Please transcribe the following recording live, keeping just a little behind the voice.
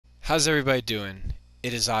How's everybody doing?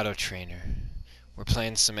 It is Auto Trainer. We're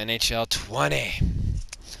playing some NHL 20.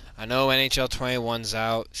 I know NHL 21's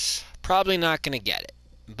out. Probably not going to get it,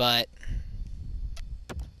 but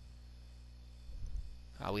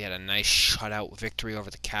we had a nice shutout victory over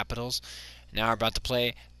the Capitals. Now we're about to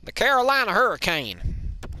play the Carolina Hurricane.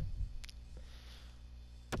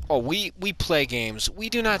 Oh, we play games. We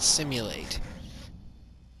do not simulate.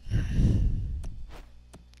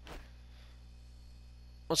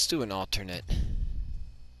 Let's do an alternate.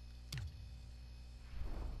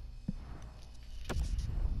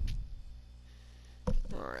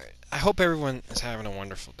 Alright. I hope everyone is having a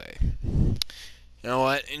wonderful day. You know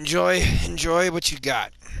what? Enjoy what you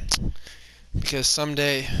got. Because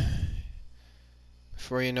someday,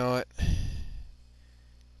 before you know it,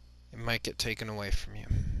 it might get taken away from you.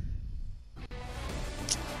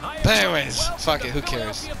 But anyways, fuck it, who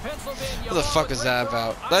cares? What the fuck is that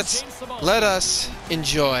about? Let us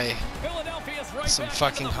enjoy some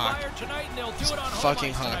fucking hockey. Some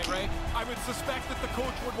fucking hockey. I would suspect that the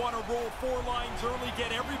coach would want to roll 4 lines early, get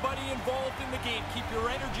everybody involved in the game, keep your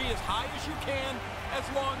energy as high as you can, as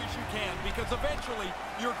long as you can, because eventually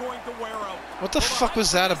you're going to wear out. What the fuck was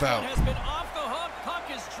that about? Has been off the hook. Puck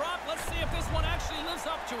is dropped. Let's see if this one actually lives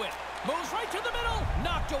up to it. Moves right to the middle.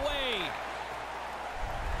 Knocked away.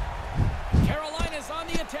 Carolina's on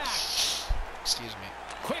the attack. Excuse me.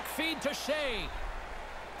 Quick feed to Shea.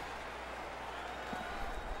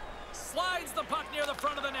 Slides the puck near the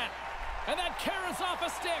front of the net. And that carries off a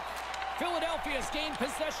stick. Philadelphia's gained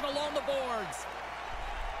possession along the boards.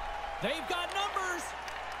 They've got numbers.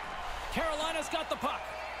 Carolina's got the puck.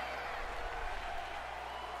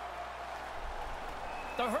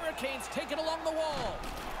 The Hurricanes take it along the wall.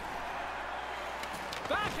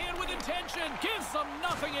 Backhand with intention. Gives them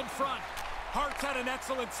nothing in front. Hart's had an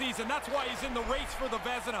excellent season. That's why he's in the race for the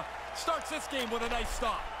Vezina. Starts this game with a nice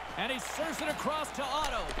stop. And he serves it across to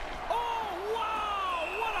Otto. Oh, wow!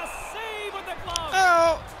 What a save with the glove!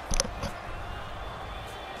 Oh!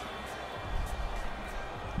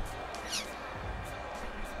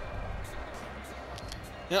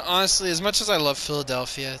 You know, honestly, as much as I love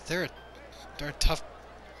Philadelphia, they're a tough.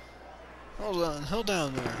 Hold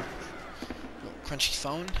down there. Crunchy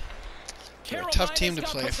phone. They're a tough team to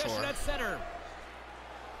play for.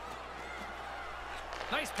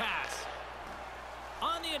 Nice pass.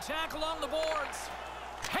 On the attack along the boards.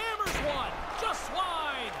 Hammers one. Just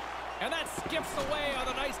wide. And that skips away on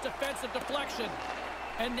a nice defensive deflection.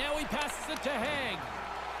 And now he passes it to Haig.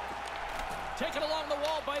 Taken along the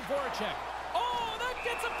wall by Voracek. Oh, that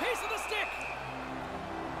gets a piece of the stick.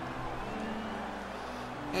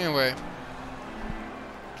 Anyway.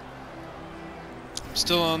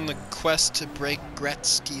 Still on the quest to break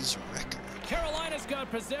Gretzky's record. Carolina's got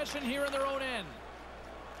possession here in their own end.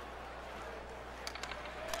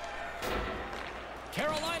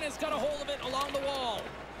 Carolina's got a hold of it along the wall.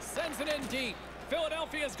 Sends it in deep.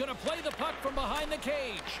 Philadelphia's going to play the puck from behind the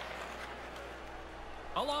cage.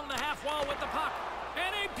 Along the half wall with the puck.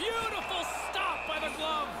 And a beautiful stop by the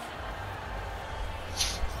glove.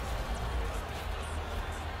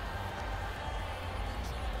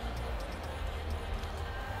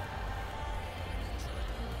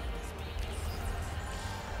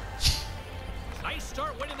 Nice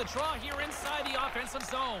start winning the draw here inside the offensive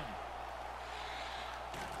zone.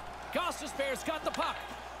 Gostisbehere's got the puck.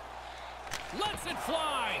 Lets it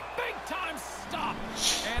fly. Big time stop.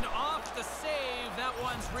 And off the save, that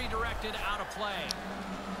one's redirected out of play.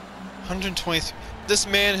 123. This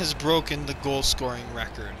man has broken the goal scoring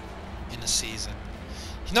record in a season.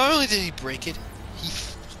 Not only did he break it, he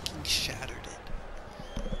fucking shattered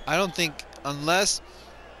it. I don't think, unless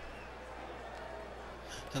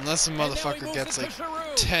a motherfucker gets like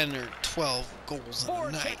 10 or 12 goals in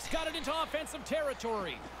a night. Got it into offensive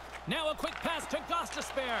territory. Now a quick pass to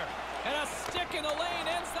Gostisbehere. And a stick in the lane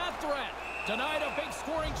ends that threat. Denied a big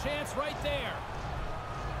scoring chance right there.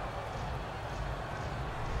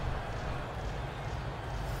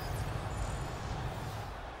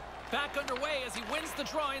 Back underway as he wins the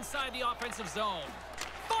draw inside the offensive zone.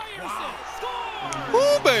 Fires it. Scores!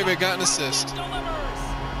 Ooh, baby, got an assist. Delivers.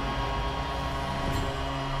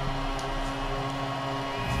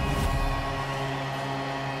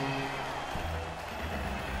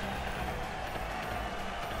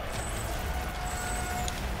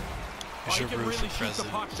 Giroux for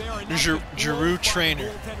president. Giroux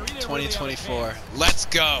trainer 2024. Let's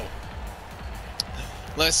go.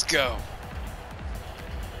 Let's go.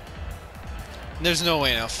 There's no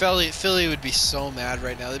way now. Philly would be so mad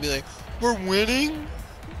right now. They'd be like, we're winning?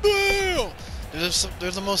 Boo!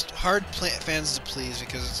 They're the most hard fans to please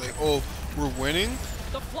because it's like, oh, we're winning?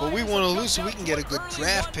 But we want to lose so we can get a good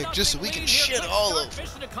draft pick just so we can shit all over.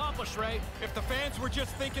 Mission accomplished, Ray. If the fans were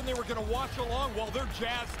just thinking they were going to watch along, well, they're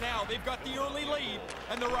jazzed now. They've got the early lead,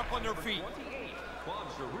 and they're up on their feet.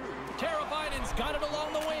 Tara Biden's got it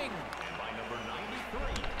along the wing.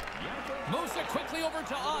 Moves it quickly over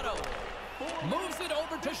to Otto. Moves it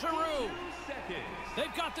over to Giroux.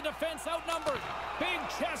 They've got the defense outnumbered. Big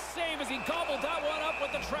chest save as he gobbled that one up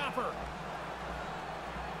with the trapper.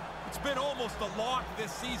 It's been almost a lock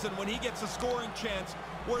this season when he gets a scoring chance.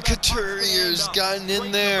 Couturier's gotten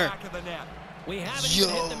in there. We haven't even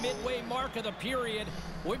hit the midway mark of the period.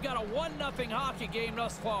 We've got a 1-0 hockey game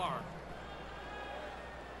thus far.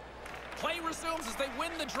 Play resumes as they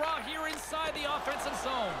win the draw here inside the offensive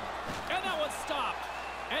zone. And that one's stopped.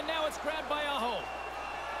 And now it's grabbed by Aho.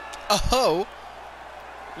 Aho?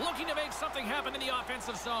 Looking to make something happen in the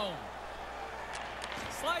offensive zone.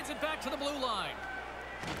 Slides it back to the blue line.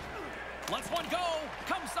 Lets one go.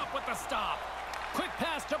 Comes up with the stop. Quick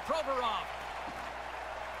pass to Provorov.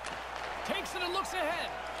 Takes it and looks ahead.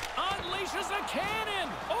 Unleashes a cannon.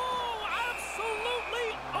 Oh,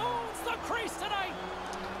 absolutely owns the crease tonight.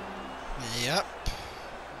 Yep.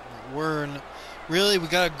 Really, we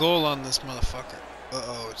got a goal on this motherfucker.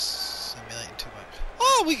 Uh-oh, it's simulating too much.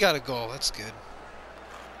 Oh, we got a goal. That's good.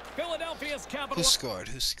 Philadelphia's capital. Who scored?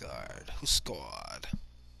 Who scored? Who scored?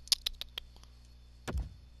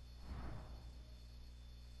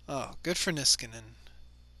 Oh, good for Niskanen.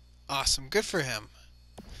 Awesome. Good for him.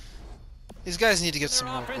 These guys need to get some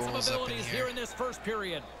more goals up in here. In this first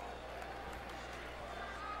period.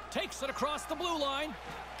 Takes it across the blue line.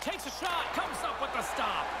 Takes a shot. Comes up with the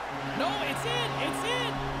stop. No, it's in. It's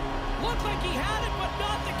in. Looked like he had it, but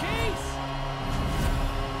not the case.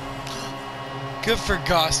 Good for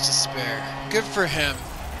Goss to spare. Good for him.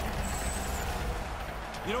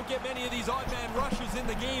 You don't get many of these odd man rushes in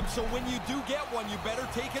the game, so when you do get one, you better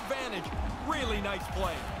take advantage. Really nice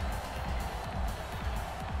play.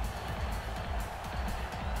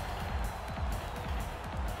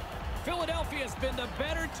 Philadelphia's been the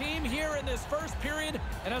better team here in this first period,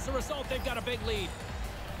 and as a result, they've got a big lead.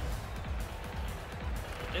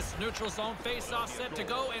 This neutral zone face-off set to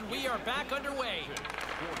go, and we are back underway.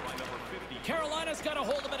 Carolina's got a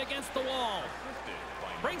hold of it against the wall.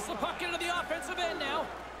 Brings the puck into the offensive end now.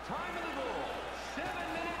 Time of the goal, 7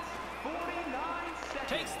 minutes, 49 seconds.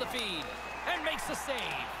 Takes the feed and makes the save.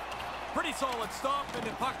 Pretty solid stop, and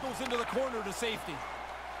the puck goes into the corner to safety.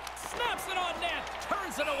 Snaps it on net,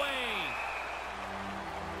 turns it away.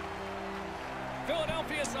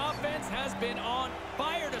 Philadelphia's offense has been on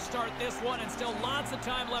fire to start this one, and still lots of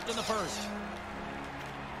time left in the first.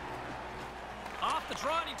 Off the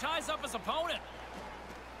draw, and he ties up his opponent.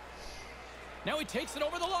 Now he takes it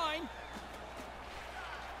over the line.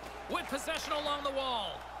 With possession along the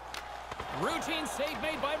wall. Routine save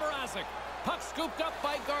made by Mrazek. Puck scooped up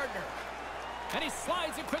by Gardner. And he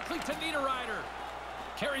slides it quickly to Niederreiter.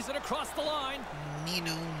 Carries it across the line.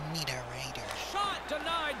 Niederreiter. Shot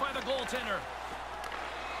denied by the goaltender.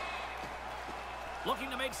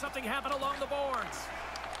 Looking to make something happen along the boards.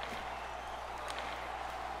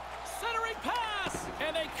 Centering pass.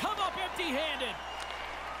 And they come up empty-handed.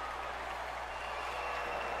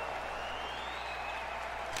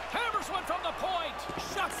 Hammers one from the point.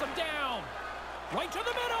 Shuts him down. Right to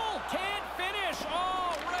the middle. Can't finish.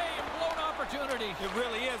 Oh, Ray, a blown opportunity. It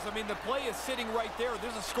really is. I mean, the play is sitting right there.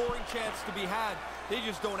 There's a scoring chance to be had. They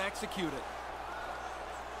just don't execute it.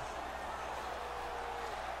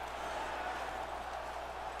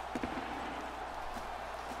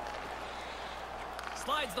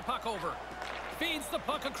 Slides the puck over. Feeds the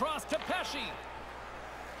puck across to Pesci.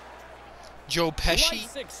 Joe Pesci.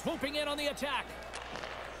 Six swooping in on the attack.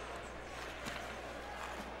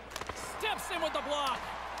 Steps in with the block.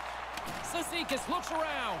 Cizikas looks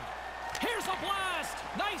around. Here's a blast.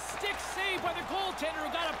 Nice stick save by the goaltender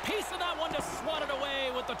who got a piece of that one to swat it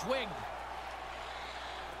away with the twig.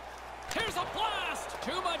 Here's a blast.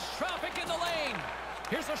 Too much traffic in the lane.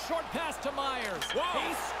 Here's a short pass to Myers. Whoa.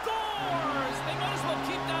 He scores. They might as well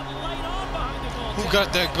keep that light on behind the goaltender. Who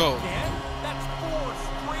got that goal? Again? That's 4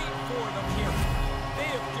 straight for them here.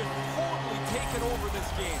 They have just totally taken over this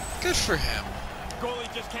game. Good for him.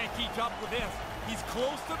 Goalie just can't keep up with this. He's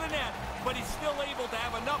close to the net, but he's still able to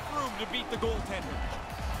have enough room to beat the goaltender.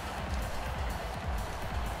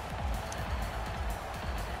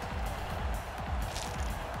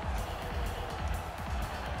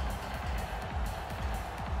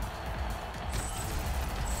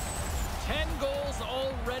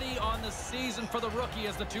 Already on the season for the rookie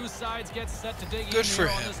as the two sides get set to dig good in for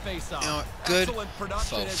here him. on this face-off. You know, good for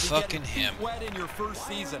fucking him. Wet in your first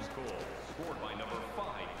season. Scored by number 5,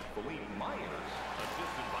 Philippe Myers.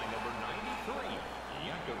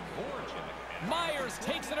 Myers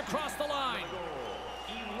takes it across the line.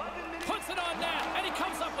 Puts it on net, and he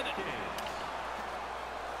comes up with it.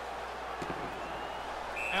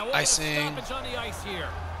 And we'll get a stoppage on the ice here.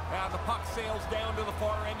 The puck sails down to the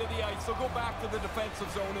far end of the ice. So go back to the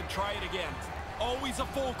defensive zone and try it again. Always a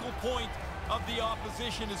focal point of the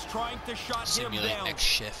opposition is trying to shut him down. Next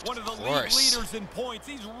shift. One of the league leaders in points.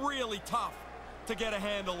 He's really tough to get a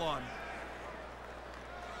handle on.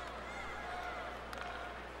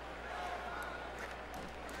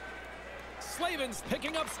 Slavin's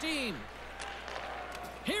picking up steam.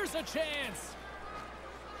 Here's a chance.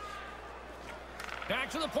 Back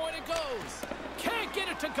to the point it goes. Can't get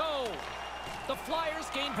it to go. The Flyers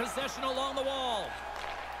gain possession along the wall.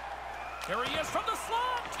 Here he is from the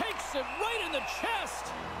slot. Takes it right in the chest.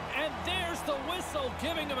 And there's the whistle,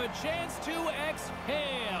 giving him a chance to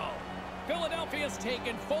exhale. Philadelphia's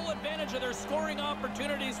taken full advantage of their scoring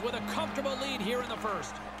opportunities with a comfortable lead here in the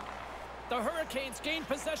first. The Hurricanes gain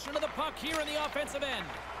possession of the puck here in the offensive end.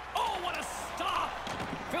 Oh, what a stop!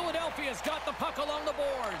 Philadelphia's got the puck along the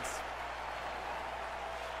boards.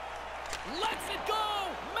 Lets it go!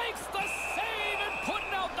 Makes the save and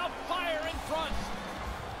putting out the fire in front.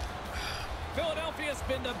 Philadelphia's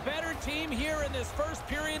been the better team here in this first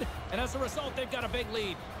period, and as a result, they've got a big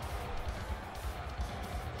lead.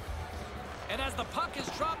 And as the puck is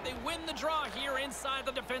dropped, they win the draw here inside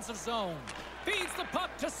the defensive zone. Feeds the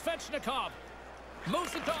puck to Svechnikov.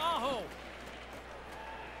 Moves it to Aho.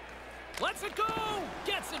 Lets it go!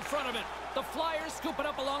 Gets in front of it. The Flyers scoop it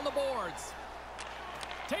up along the boards.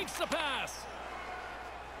 Takes the pass.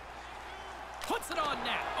 Puts it on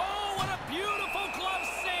net. Oh, what a beautiful glove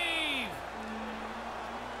save!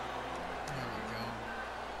 There we go.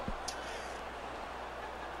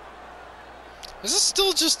 Is this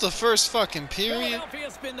still just the first fucking period?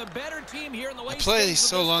 Philadelphia's been the better team here in the late I play these stages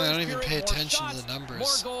so of this long I first don't even period. pay More attention to shots, the numbers.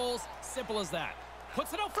 More goals, simple as that.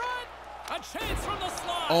 Puts it out front. A chance from the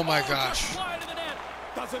slot. Oh my gosh. Just wide of the net.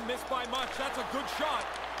 Doesn't miss by much. That's a good shot.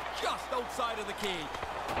 Just outside of the cage.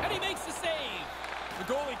 And he makes the save. The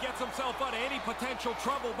goalie gets himself out of any potential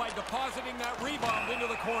trouble by depositing that rebound into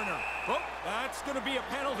the corner. Oh, that's going to be a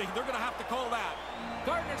penalty. They're going to have to call that.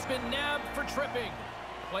 Gardner's been nabbed for tripping.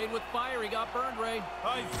 Played with fire. He got burned, Ray.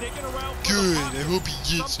 He's digging around for Good. the puck. I hope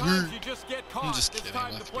he gets Sometimes hurt. you just get caught. I'm just this kidding.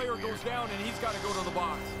 time the Left player me goes weird. down and he's got to go to the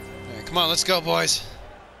box. All right, come on, let's go, boys.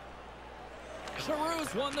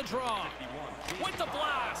 Giroux's won the draw. With the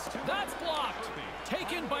blast. That's blocked.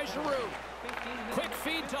 Taken by Giroux. Quick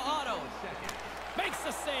feed to Otto. Makes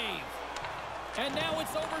the save. And now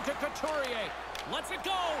it's over to Couturier. Lets it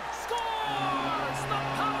go. Scores! The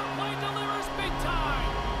power play delivers big time.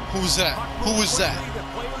 Who's that? Who was that? The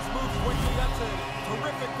players move quickly. That's a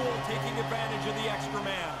terrific goal, taking advantage of the extra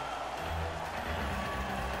man.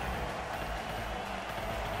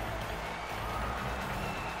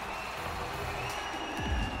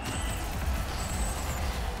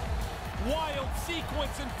 Wild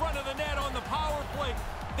sequence in front of the net on the power play.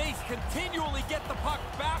 They continually get the puck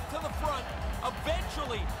back to the front.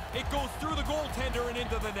 Eventually, it goes through the goaltender and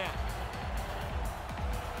into the net.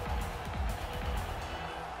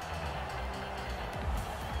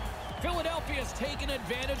 Philadelphia's taken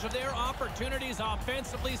advantage of their opportunities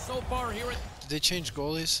offensively so far here. Did they change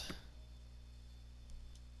goalies?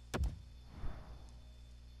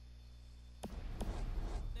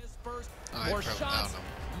 This first, I more don't shots, know.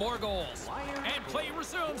 more goals. And play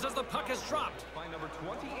resumes as the puck is dropped.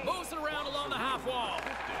 Moves it around along the half wall.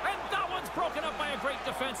 And that one's broken up by a great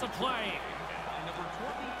defensive play.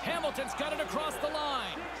 Hamilton's got it across the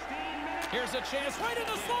line. Here's a chance right in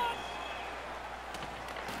the slot.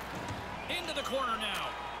 Into the corner now.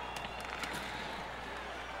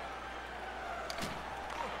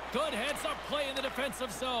 Good heads-up play in the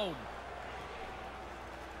defensive zone.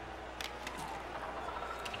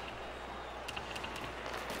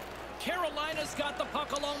 Carolina's got the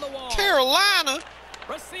puck along the wall. Carolina?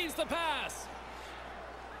 Receives the pass.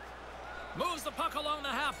 Moves the puck along the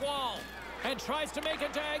half wall. And tries to make a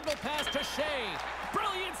diagonal pass to Shea.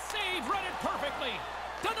 Brilliant save, read it perfectly.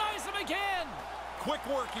 Denies him again. Quick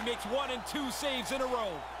work, he makes 1 and 2 saves in a row.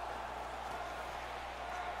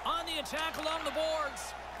 On the attack along the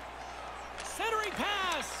boards. Centering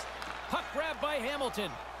pass. Puck grabbed by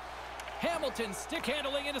Hamilton. Hamilton stick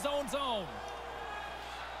handling in his own zone.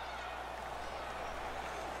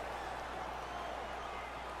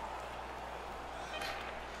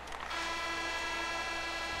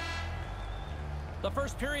 The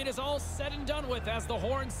first period is all said and done with as the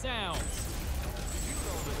horn sounds. You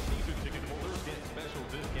know that season ticket holders get special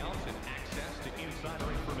discounts and access to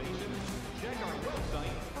insider information. Check our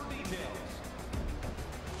website for details.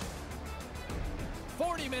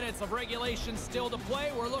 40 minutes of regulation still to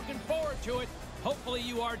play. We're looking forward to it. Hopefully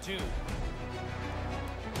you are too.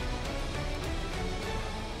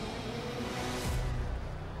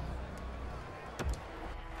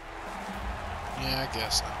 Yeah, I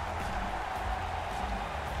guess so.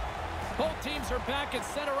 Both teams are back at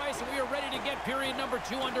center ice, and we are ready to get period number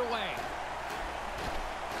 2 underway.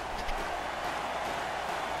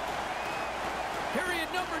 Period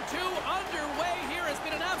number 2 underway here. Has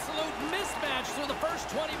been an absolute mismatch through the first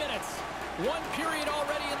 20 minutes. 1 period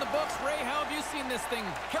already in the books. Ray, how have you seen this thing?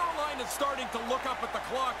 Carolina's starting to look up at the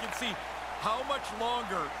clock and see how much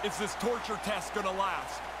longer is this torture test going to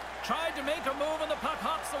last. Tried to make a move, and the puck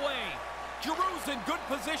hops away. Giroux's in good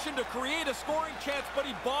position to create a scoring chance, but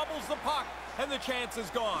he bobbles the puck, and the chance is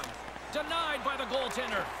gone. Denied by the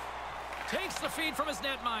goaltender. Takes the feed from his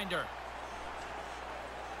netminder.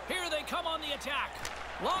 Here they come on the attack.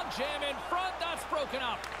 Long jam in front. That's broken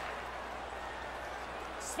up.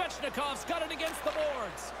 Svechnikov's got it against the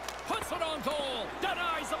boards. Puts it on goal.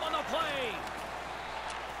 Denies him on the play.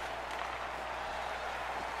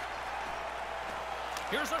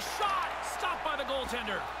 Here's a shot. Stopped by the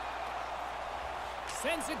goaltender.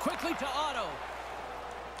 Sends it quickly to Otto.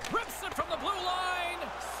 Rips it from the blue line.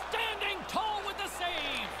 Standing tall with the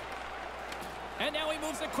save. And now he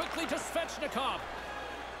moves it quickly to Svechnikov.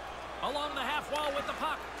 Along the half wall with the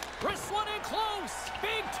puck. Wrists one in close.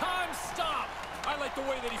 Big time stop. I like the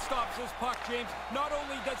way that he stops this puck, James. Not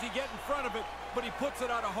only does he get in front of it, but he puts it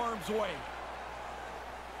out of harm's way.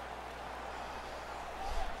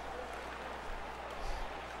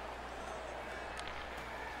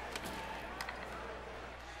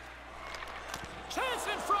 Chance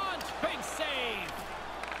in front. Big save.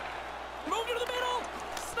 Moved to the middle.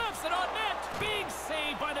 Snaps it on net. Big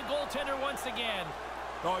save by the goaltender once again.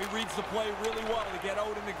 Oh, he reads the play really well to get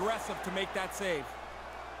out and aggressive to make that save.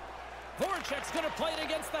 Voracek's going to play it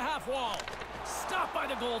against the half wall. Stopped by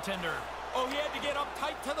the goaltender. Oh, he had to get up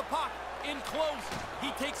tight to the puck. In close.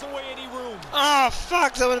 He takes away any room. Oh,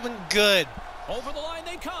 fuck. That would have been good. Over the line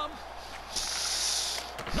they come.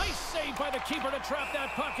 Nice save by the keeper to trap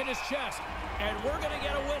that puck in his chest. And we're going to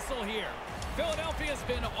get a whistle here. Philadelphia's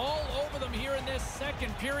been all over them here in this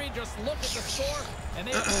second period. Just look at the score, and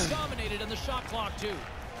they have dominated in the shot clock, too.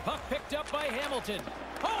 Puck picked up by Hamilton.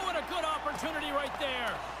 Oh, and a good opportunity right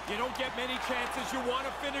there. You don't get many chances. You want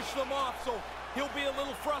to finish them off, so he'll be a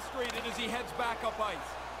little frustrated as he heads back up ice.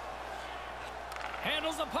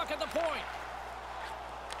 Handles the puck at the point.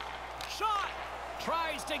 Shot.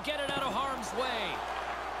 Tries to get it out of harm's way.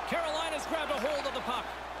 Carolina's grabbed a hold of the puck.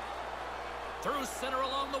 Through center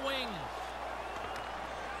along the wing.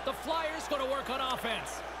 The Flyers going to work on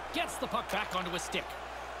offense. Gets the puck back onto his stick.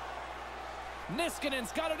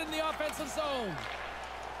 Niskanen's got it in the offensive zone.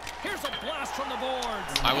 Here's a blast from the boards.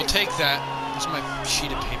 I will take that. That's my sheet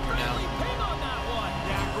of paper now. Ping on that one.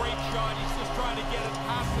 Yeah, great shot. He's just trying to get it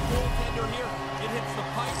past the goaltender here. It hits the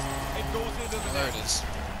pipe and goes into the There net. it is.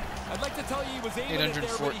 I'd like to tell you he was aiming it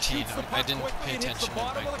there, but he 814. shoots the puck I didn't quickly pay and hits the attention to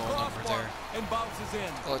bottom my of the goal number crossbar there. and bounces in.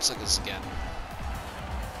 Oh, let's look at this again.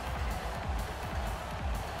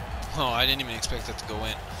 Oh, I didn't even expect that to go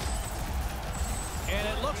in. And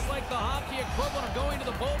it looks like the hockey equivalent of going to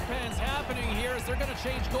the bullpen's happening here as they're going to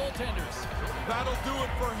change goaltenders. That'll do it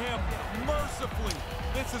for him. Mercifully,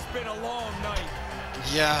 this has been a long night.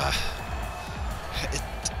 Yeah.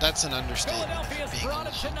 That's an understatement. Philadelphia's being a brought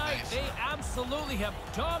it long tonight. night. They absolutely have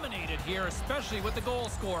dominated here, especially with the goal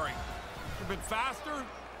scoring. They've been faster,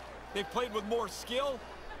 they've played with more skill,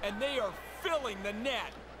 and they are filling the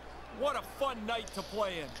net. What a fun night to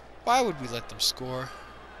play in. Why would we let them score?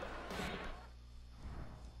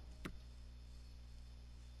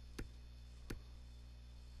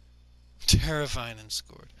 Teravainen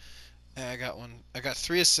scored. I got one. I got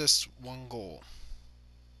 3 assists, 1 goal.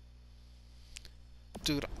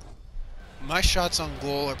 Dude, my shots on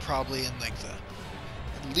goal are probably in like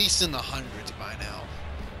at least in the hundreds by now.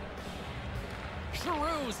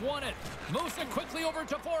 Giroux's won it. Moves it quickly over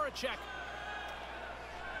to Voracek.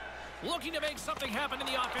 Looking to make something happen in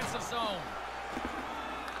the offensive zone.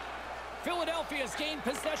 Philadelphia's gained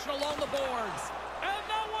possession along the boards. And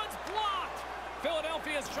that one's blocked.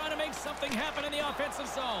 Philadelphia's trying to make something happen in the offensive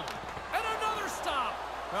zone. And another stop.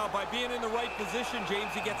 Well, by being in the right position,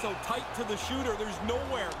 James, he gets so tight to the shooter, there's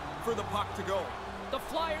nowhere for the puck to go. The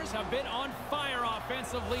Flyers have been on fire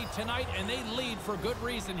offensively tonight, and they lead for good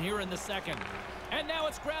reason here in the second. And now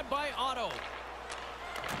it's grabbed by Otto.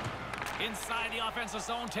 Inside the offensive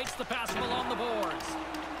zone, takes the pass from along the boards.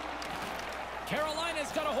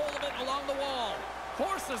 Carolina's got a hold of it along the wall.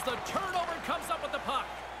 Forces the turnover, comes up with the puck.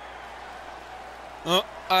 Oh,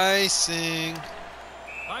 icing.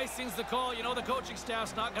 Icing's the call. You know the coaching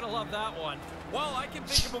staff's not going to love that one. Well, I can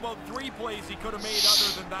think of about 3 plays he could have made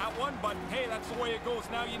other than that one, but hey, that's the way it goes.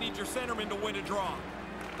 Now you need your centerman to win a draw.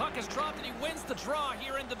 Puck is dropped and he wins the draw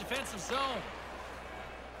here in the defensive zone.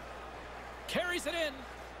 Carries it in.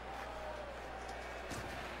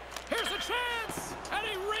 Here's a chance, and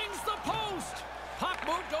he rings the post. Puck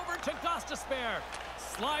moved over to Gostisbehere.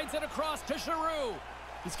 Slides it across to Giroux.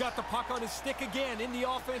 He's got the puck on his stick again in the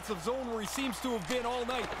offensive zone where he seems to have been all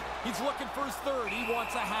night. He's looking for his third. He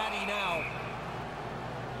wants a hattie now.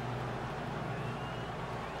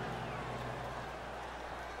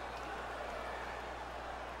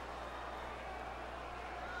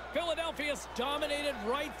 Philadelphia's dominated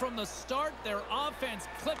right from the start. Their offense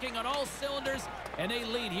clicking on all cylinders, and they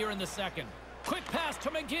lead here in the second. Quick pass to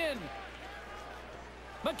McGinn.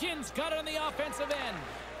 McGinn's got it on the offensive end.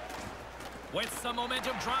 With some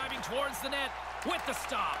momentum driving towards the net with the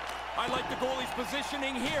stop. I like the goalie's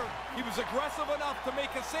positioning here. He was aggressive enough to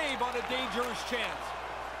make a save on a dangerous chance.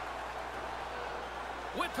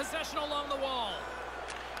 With possession along the wall.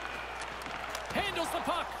 Handles the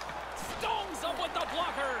puck. Stones up with the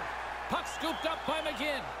blocker. Puck scooped up by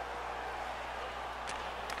McGinn.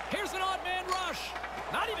 Here's an odd man rush.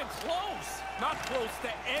 Not even close. Not close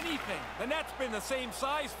to anything. The net's been the same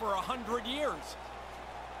size for 100 years.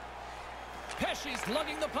 Pesci's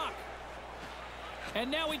lugging the puck.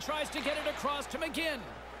 And now he tries to get it across to McGinn.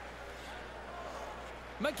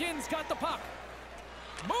 McGinn's got the puck.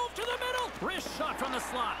 Move to the middle. Wrist shot from the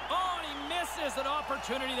slot. Oh, and he misses an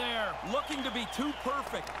opportunity there. Looking to be too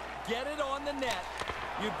perfect. Get it on the net.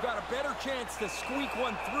 You've got a better chance to squeak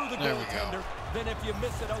one through the goaltender than if you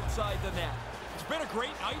miss it outside the net. It's been a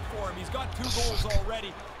great night for him. He's got 2 goals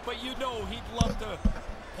already, but you know he'd love to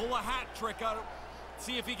pull a hat trick out,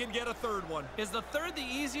 see if he can get a third one. Is the third the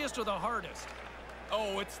easiest or the hardest?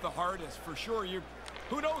 Oh, it's the hardest for sure.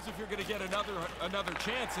 Who knows if you're going to get another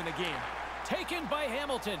chance in a game. Taken by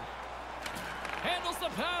Hamilton. Handles the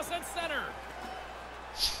pass at center.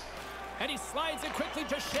 And he slides it quickly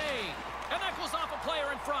to Shea. And that goes off a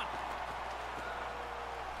player in front.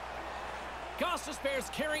 Gostisbehere's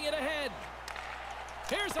carrying it ahead.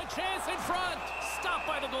 Here's a chance in front. Stopped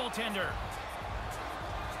by the goaltender.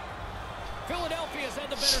 Philadelphia's had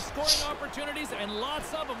the better scoring opportunities and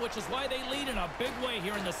lots of them, which is why they lead in a big way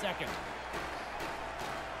here in the second.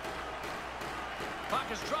 Puck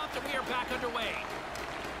is dropped and we are back underway.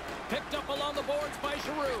 Picked up along the boards by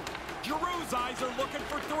Giroux. Giroux's eyes are looking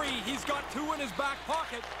for 3. He's got 2 in his back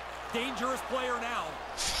pocket. Dangerous player now.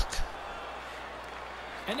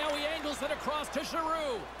 And now he angles it across to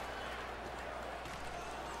Giroux.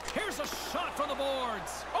 Here's a shot from the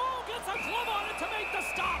boards. Oh, gets a glove on it to make the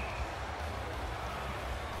stop.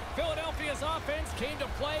 Philadelphia's offense came to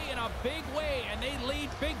play in a big way, and they lead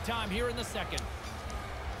big time here in the second.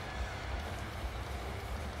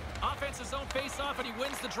 Offensive zone face-off, and he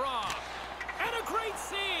wins the draw. And a great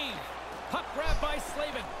save. Puck grabbed by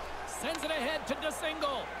Slavin. Sends it ahead to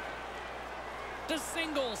DeSingle.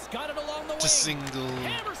 DeSingle's got it along the wing.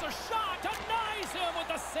 Hammers a shot. Denies him with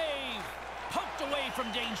a save. Poked away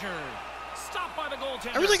from danger. Stopped by the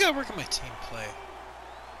goaltender. I really got to work on my team play.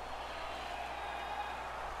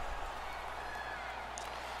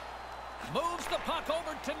 Moves the puck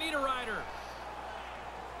over to Niederreiter.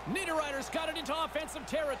 Niederreiter's got it into offensive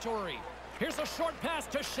territory. Here's a short pass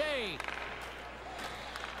to Shea.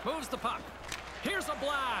 Moves the puck. Here's a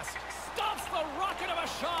blast. Stops the rocket of a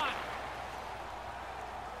shot.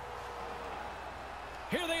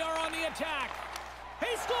 Here they are on the attack.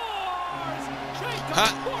 He scores!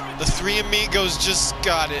 The 3 amigos just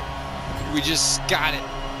got it. We just got it.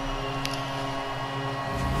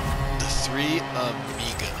 The 3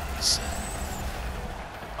 amigos.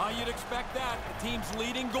 You'd expect that. The team's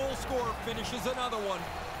leading goal scorer finishes another one.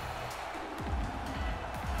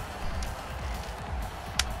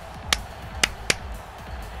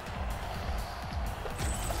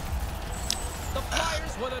 The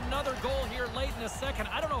Flyers with another goal here late in the second.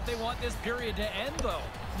 I don't know if they want this period to end, though.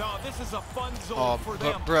 No, this is a fun zone for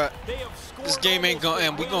them. Bruh, they have scored. This game ain't gonna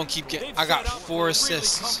end. We're gonna keep getting. I got 4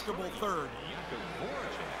 assists. Really comfortable third.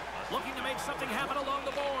 Looking to make something happen along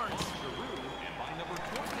the boards.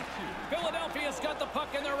 Philadelphia's got the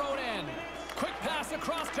puck in their own end. Quick pass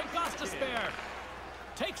across to Gostisbehere.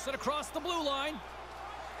 Takes it across the blue line.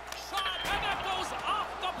 Shot, and that goes off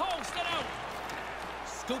the post and out.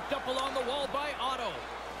 Scooped up along the wall by Otto.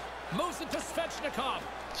 Moves it to Svechnikov.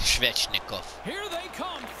 Here they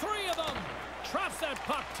come, 3 of them. Traps that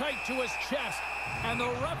puck tight to his chest. And the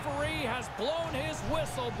referee has blown his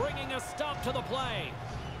whistle, bringing a stop to the play.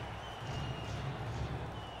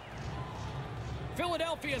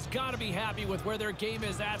 Philadelphia's got to be happy with where their game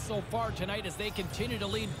is at so far tonight as they continue to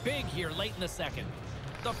lead big here late in the second.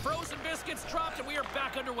 The frozen biscuits dropped, and we are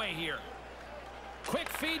back underway here. Quick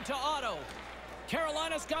feed to Otto.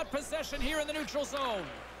 Carolina's got possession here in the neutral zone.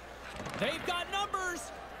 They've got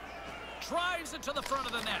numbers. Drives it to the front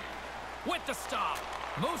of the net. With the stop.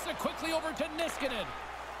 Moves it quickly over to Niskanen.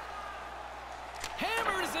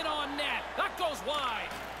 Hammers it on net. That goes wide.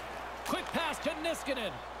 Quick pass to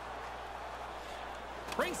Niskanen.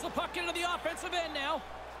 Brings the puck into the offensive end now.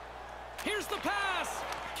 Here's the pass.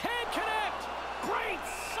 Can't connect. Great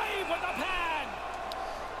save with the pad.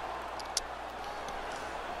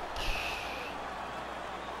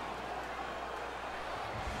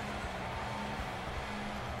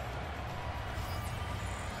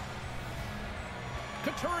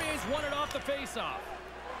 Couturier's won it off the faceoff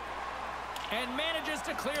and manages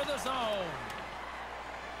to clear the zone.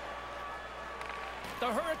 The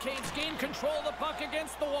Hurricanes gain control of the puck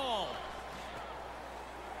against the wall.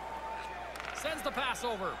 Sends the pass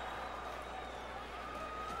over.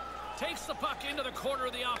 Takes the puck into the corner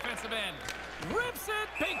of the offensive end. Rips it.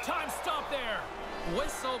 Big time stop there.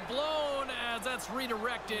 Whistle blown as that's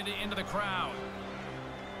redirected into the crowd.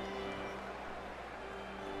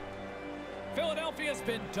 Philadelphia's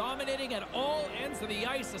been dominating at all ends of the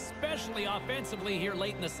ice, especially offensively here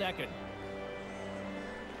late in the second.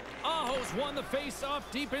 Aho's won the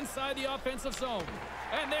face-off deep inside the offensive zone.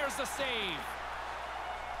 And there's the save.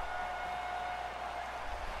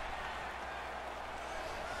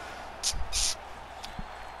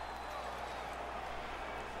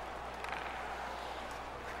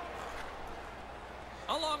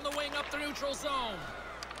 Along the wing up the neutral zone.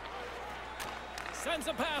 Sends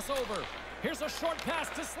a pass over. Here's a short pass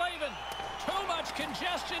to Slavin. Too much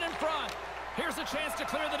congestion in front. Here's a chance to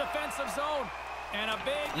clear the defensive zone. And a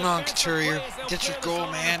big come on, Couturier. Get your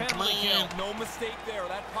goal, man. Come on. No mistake there.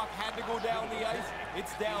 That puck had to go down the ice.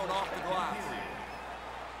 It's down off the glass.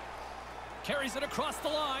 Carries it across the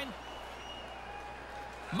line.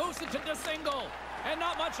 Moves it to DeSingle. And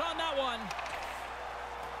not much on that one.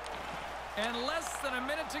 And less than a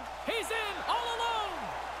minute to... He's in all alone.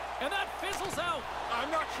 And that fizzles out.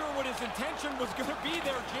 I'm not sure what his intention was going to be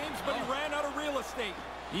there, James, but he ran out of real estate.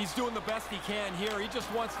 He's doing the best he can here. He just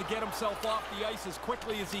wants to get himself off the ice as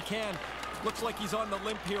quickly as he can. Looks like he's on the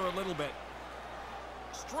limp here a little bit.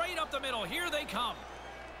 Straight up the middle. Here they come.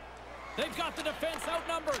 They've got the defense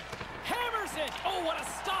outnumbered. Hammers it. Oh, what a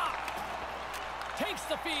stop. Takes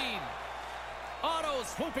the feed. Otto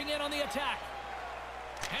swooping in on the attack.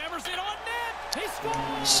 Hammers it on net. He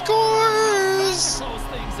scores. Scores. To close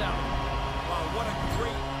things out. Wow, what a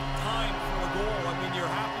great time for a goal. I mean, you're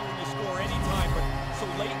happy when you score any time, but so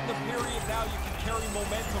late in the period now you can carry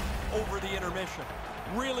momentum over the intermission.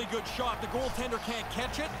 Really good shot. The goaltender can't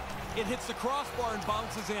catch it. It hits the crossbar and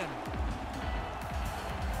bounces in.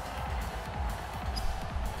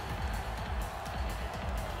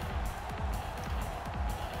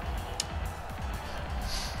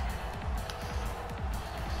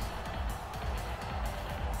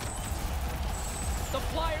 The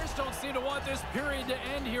Flyers don't seem to want this period to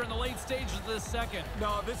end here in the late stages of this second.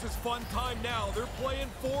 No, this is fun time now. They're playing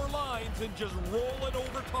four lines and just rolling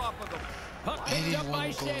over top of them. Puck picked up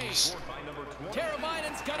by Shea.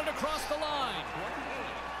 Teravainen's got it across the line.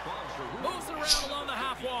 Moves it around along the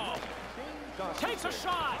half wall. Takes a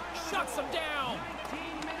shot. Shuts him down.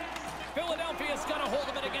 Philadelphia's got a hold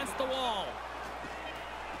of it against the wall.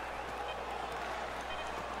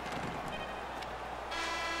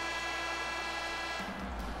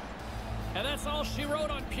 And that's all she wrote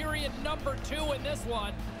on period number 2 in this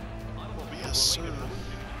one. Yes, sir.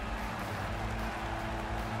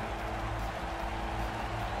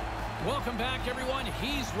 Welcome back, everyone.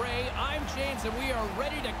 He's Ray, I'm James, and we are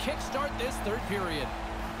ready to kickstart this third period.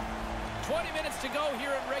 20 minutes to go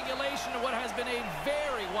here in regulation of what has been a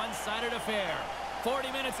very one-sided affair. 40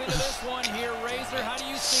 minutes into this one here, Razor, how do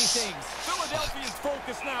you see things? Philadelphia's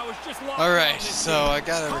focus now is just locked. All right, so I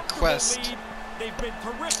got a request. Lead. They've been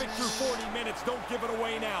terrific through 40 minutes. Don't give it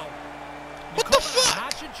away now. What the fuck?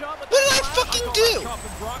 Hatchet job at What did I fucking do?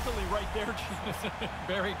 Chopping broccoli right there.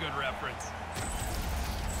 Very good reference.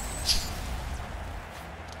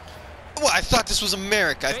 Well, I thought this was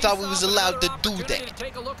America. I thought we was allowed to do Opportunity that. to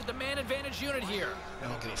take a look at the man advantage unit here. I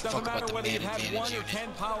don't give a Doesn't fuck matter about the whether man you've had advantage 1 or unit.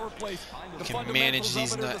 10 power plays. The Can manage fundamentals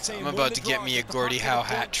these of it are the nuts. same. I'm Win about the to get draw, me a get the Gordie puck, Howe get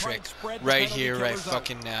the hat point, trick spread the right penalty here, right killers out.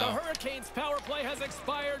 fucking The now. Hurricanes power play has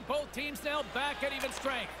expired. Both teams now back at even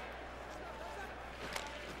strength.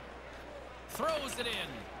 Throws it in.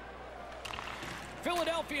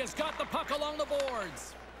 Philadelphia's got the puck along the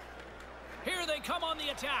boards. Here they come on the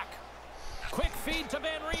attack. Quick feed to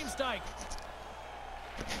Van Riemsdyk.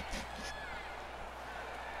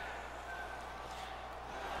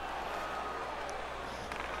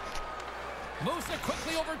 Moves it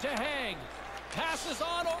quickly over to Haig. Passes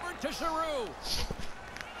on over to Giroux.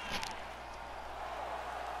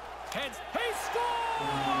 Heads. He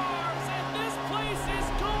scores! And this place is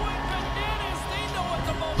going bananas. They know what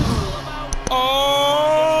the moment's all about.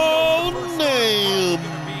 Oh, no!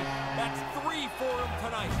 That's 3 for him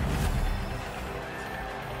tonight.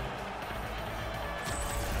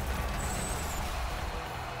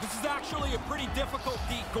 This is actually a pretty difficult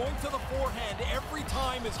deep. Going to the forehand every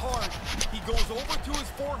time is hard. He goes over to his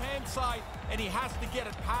forehand side, and he has to get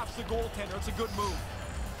it past the goaltender. It's a good move.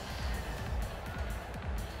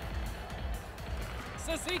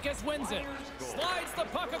 Cizikas wins it. Slides the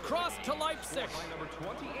puck across to Leipzig.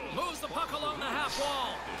 Moves the puck along the half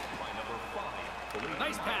wall.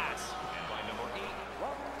 Nice pass.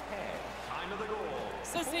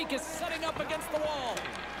 Cizikas setting up against the wall.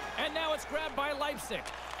 And now it's grabbed by Leipzig.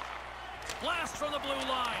 Blast from the blue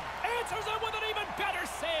line. Answers it with an even better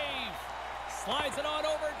save. Slides it on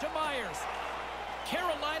over to Myers.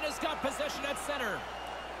 Carolina's got possession at center.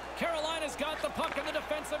 Carolina's got the puck in the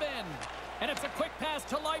defensive end. And it's a quick pass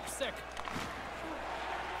to Leipzig.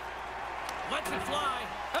 Lets it fly.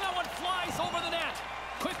 And that one flies over the net.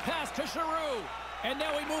 Quick pass to Giroux. And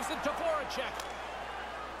now he moves it to Voracek.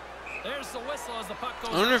 There's the whistle as the puck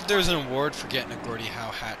goes. I wonder if there's an award for getting a Gordie Howe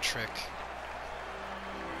hat trick.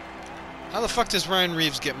 How the fuck does Ryan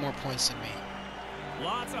Reeves get more points than me?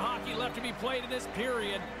 Lots of hockey left to be played in this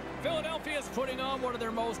period. Philadelphia is putting on one of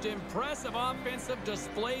their most impressive offensive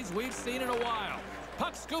displays we've seen in a while.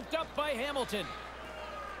 Puck scooped up by Hamilton.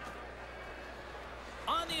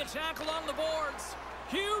 On the attack along the boards.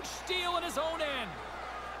 Huge steal in his own end.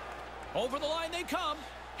 Over the line they come.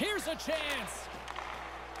 Here's a chance.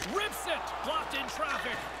 Rips it. Blocked in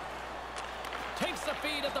traffic. Takes the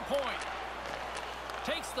feed at the point.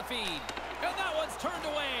 Takes the feed. And that one's turned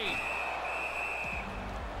away.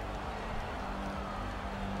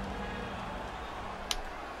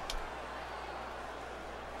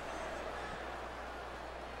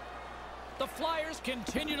 The Flyers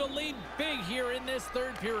continue to lead big here in this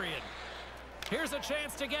third period. Here's a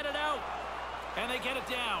chance to get it out. And they get it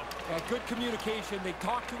down. Good communication. They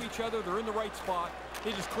talk to each other. They're in the right spot.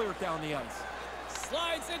 They just clear it down the ice.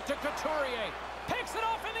 Slides it to Couturier. Picks it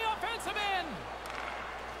off in the offensive end.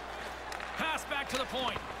 Pass back to the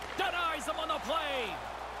point. Denies him on the play.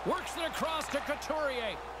 Works it across to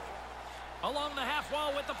Couturier. Along the half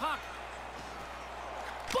wall with the puck.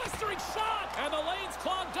 Blistering shot. And the lane's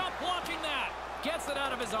clogged up blocking that. Gets it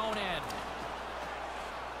out of his own end.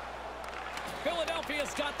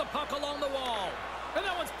 Philadelphia's got the puck along the wall. And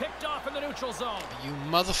that one's picked off in the neutral zone. You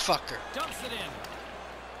motherfucker. Dumps it in.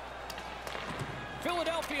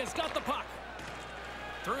 Philadelphia's got the puck.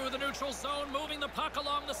 Through the neutral zone, moving the puck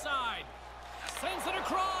along the side. Sends it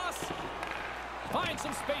across. Finds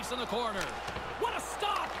some space in the corner. What a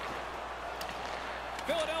stop!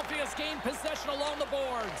 Philadelphia's gained possession along the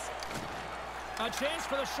boards. A chance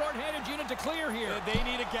for the short-handed unit to clear here. They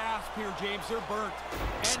need a gasp here, James. They're burnt.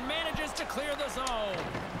 And manages to clear the zone.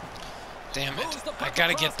 Damn it. I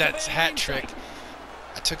gotta get that hat trick.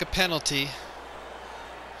 I took a penalty.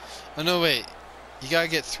 Oh, no, wait. You gotta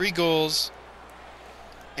get 3 goals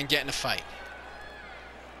and get in a fight.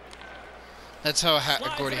 That's how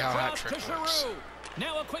a Gordie Howe hat trick works.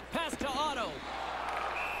 Now a quick pass to Otto.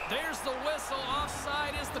 There's the whistle.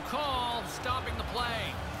 Offside is the call, stopping the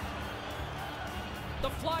play. The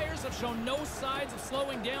Flyers have shown no signs of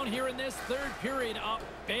slowing down here in this third period. Up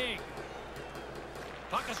big.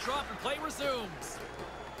 Puck is dropped and play resumes.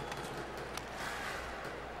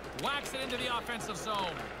 Whacks it into the offensive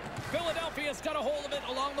zone. Philadelphia's got a hold of it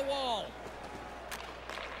along the wall.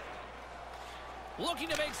 Looking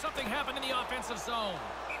to make something happen in the offensive zone.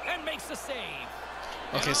 And makes the save.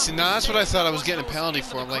 Okay, see, now that's what I thought I was getting a penalty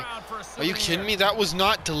for. I'm like, are you kidding me? That was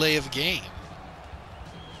not delay of game.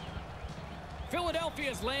 Philadelphia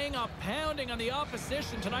is laying a pounding on the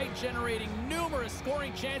opposition tonight, generating numerous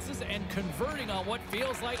scoring chances and converting on what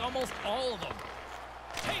feels like almost all of them.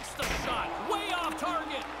 Takes the shot, way off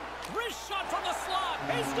target. Wrist shot from the slot.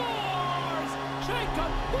 He scores!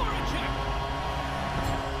 Jacob Voracek.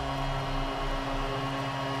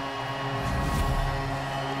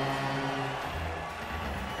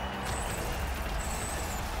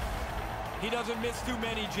 He doesn't miss too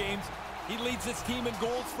many, James. He leads his team in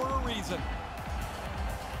goals for a reason.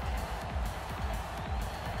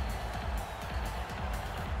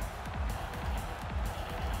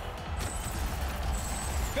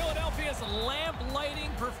 Philadelphia's lamp-lighting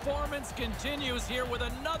performance continues here with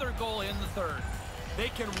another goal in the third. They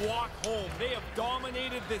can walk home. They have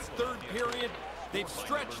dominated this third period. They've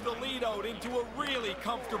stretched the lead out into a really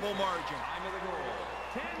comfortable margin.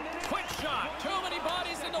 Quick shot. Too many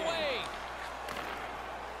bodies in the way.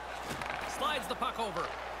 Slides the puck over.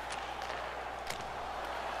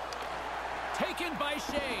 Taken by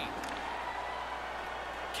Shea.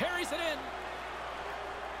 Carries it in.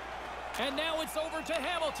 And now it's over to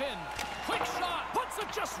Hamilton. Quick shot. Puts it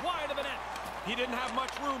just wide of the net. He didn't have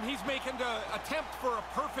much room. He's making the attempt for a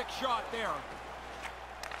perfect shot there.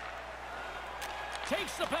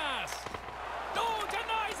 Takes the pass. Oh,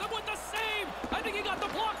 denies him with the save. I think he got the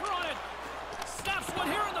blocker on it. Snaps one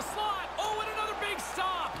here in the slot. Oh, and another big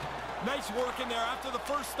stop. Nice work in there. After the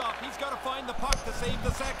first stop, he's got to find the puck to save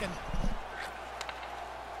the second.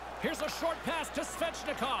 Here's a short pass to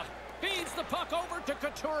Svechnikov. Feeds the puck over to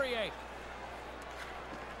Couturier.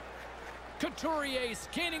 Couturier's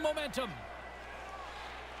gaining momentum.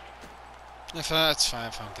 That's fine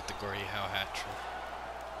if I don't get the Gordie Howe hat trick.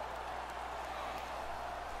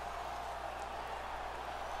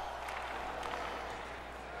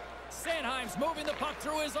 Sanheim's moving the puck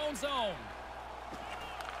through his own zone.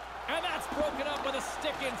 And that's broken up with a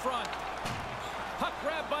stick in front. Puck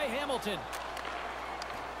grabbed by Hamilton.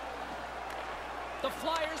 The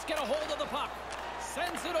Flyers get a hold of the puck.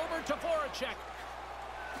 Sends it over to Voracek.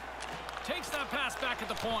 Takes that pass back at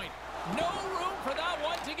the point. No room for that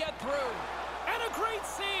one to get through. And a great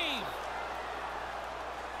save.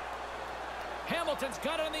 Hamilton's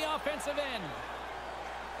got it on the offensive end.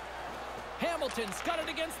 Hamilton's got it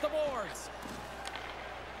against the boards.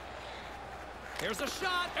 Here's a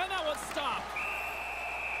shot, and that one's stopped.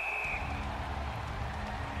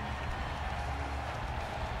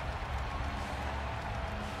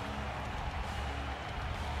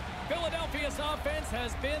 Philadelphia's offense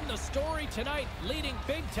has been the story tonight, leading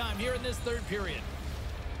big time here in this third period.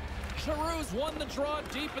 Giroux's won the draw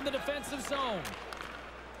deep in the defensive zone.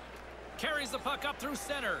 Carries the puck up through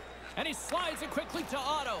center, and he slides it quickly to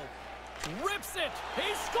Otto. Rips it.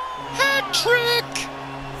 He scores! Hat trick!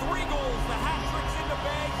 3 goals. The hat trick's in the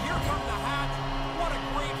bag. Here come the hats. What a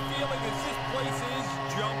great feeling as this place is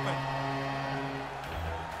jumping.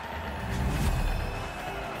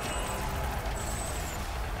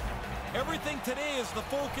 Everything today is the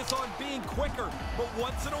focus on being quicker, but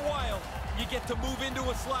once in a while, you get to move into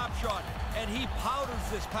a slap shot, and he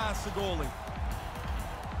powders this past the goalie.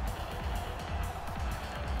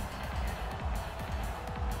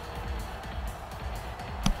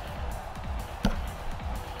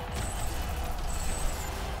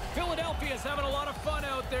 Philadelphia's having a lot of fun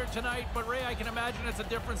out there tonight, but Ray, I can imagine it's a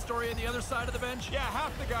different story on the other side of the bench. Yeah,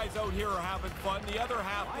 half the guys out here are having fun. The other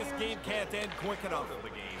half, this game can't end quick enough.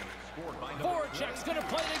 Voracek's going to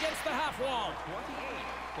play it against the half wall.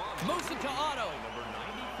 Moves it to Otto.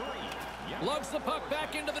 Lugs the puck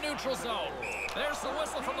back into the neutral zone. There's the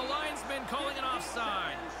whistle from the linesman calling an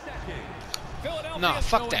offside. No,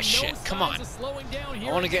 fuck that shit. Come on.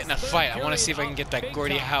 I want to get in a fight. I want to see if I can get that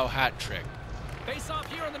Gordie Howe hat trick. Face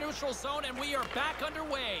off here in the neutral zone, and we are back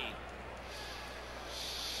underway.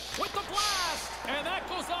 With the blast, and that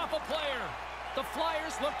goes off a player. The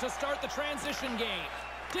Flyers look to start the transition game.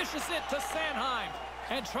 Dishes it to Sanheim,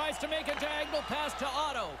 and tries to make a diagonal pass to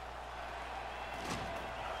Otto.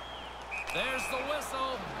 There's the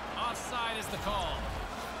whistle. Offside is the call.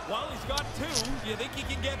 Well, he's got 2. You think he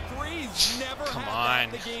can get 3? He's never had that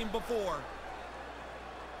in the game before.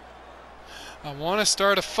 I want to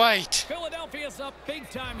start a fight. Philadelphia's up big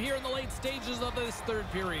time here in the late stages of this third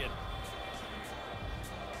period.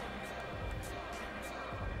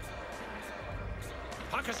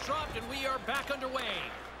 Puck is dropped, and we are back underway.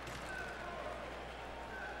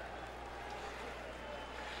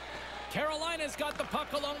 Carolina's got the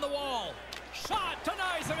puck along the wall. Shot,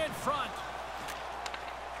 denies him in front.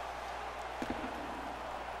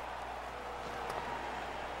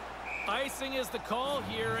 Icing is the call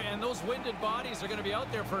here, and those winded bodies are going to be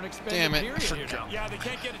out there for an extended period here now. Yeah, they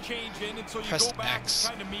can't get a change in, and so you Press go back X.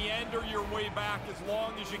 and kind of meander your way back as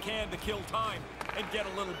long as you can to kill time and get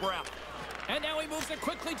a little breath. And now he moves it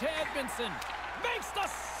quickly to Edmondson. Makes the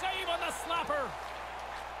save on the slapper.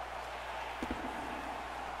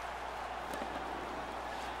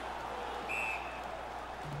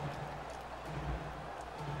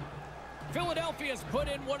 Philadelphia's put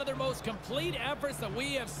in one of their most complete efforts that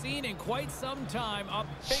we have seen in quite some time, up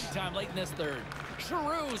big time late in this third.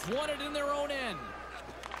 Giroux's won it in their own end.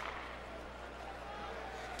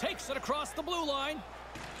 Takes it across the blue line.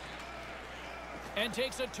 And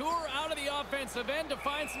takes a tour out of the offensive end to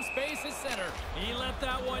find some space at center. He let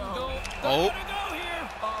that one go. They're gonna go here.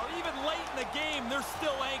 Even late in the game, they're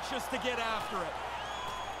still anxious to get after it.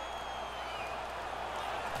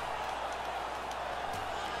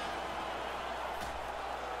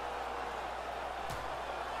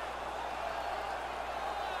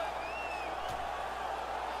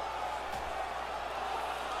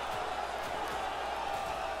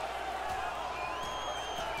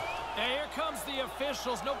 comes the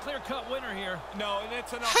officials. No clear-cut winner here. No, and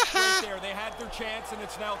it's enough right there. They had their chance, and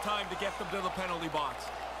it's now time to get them to the penalty box.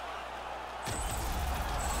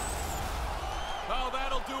 Well,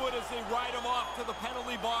 that'll do it as they ride them off to the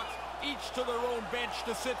penalty box, each to their own bench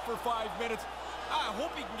to sit for 5 minutes. I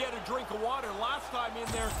hope he can get a drink of water. Last time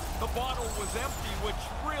in there, the bottle was empty, which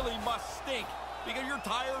really must stink because you're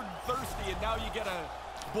tired and thirsty, and now you get a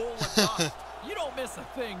bowl of dust. You don't miss a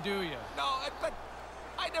thing, do you? No, but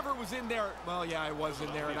I never was in there. Well, yeah, I was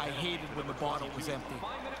in there, and I hated when the bottle was empty.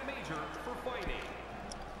 5-minute major for fighting.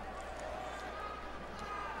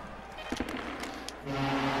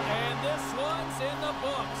 And this one's in the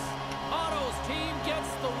books. Otto's team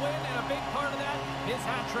gets the win, and a big part of that, his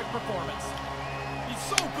hat-trick performance. He's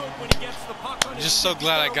so good when he gets the puck on his Just so feet.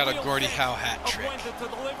 glad I He's got a real Gordie sense Howe hat of trick. when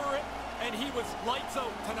to deliver it, and he was lights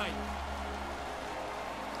out tonight.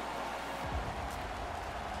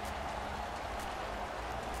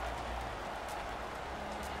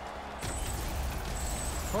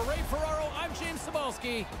 For Ray Ferraro, I'm James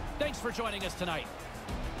Cybulski. Thanks for joining us tonight.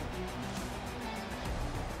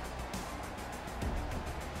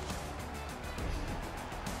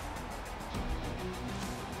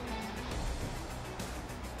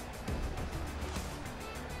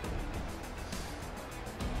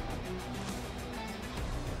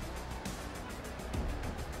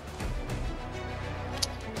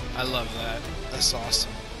 I love that. That's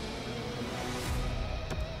awesome.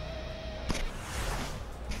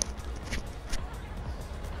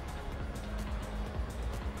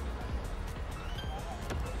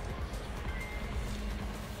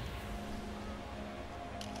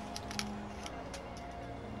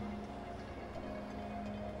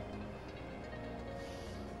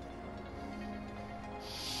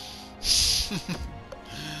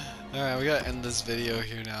 Alright, we gotta end this video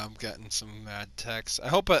here now. I'm getting some mad texts. I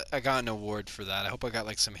hope I got an award for that. I hope I got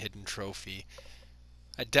like some hidden trophy.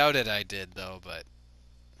 I doubted I did though, but...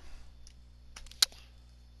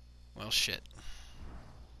 well, shit.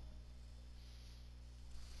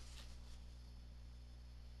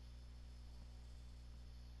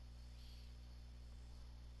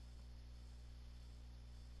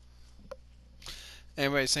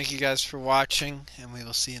 Anyways, thank you guys for watching, and we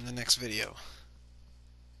will see you in the next video.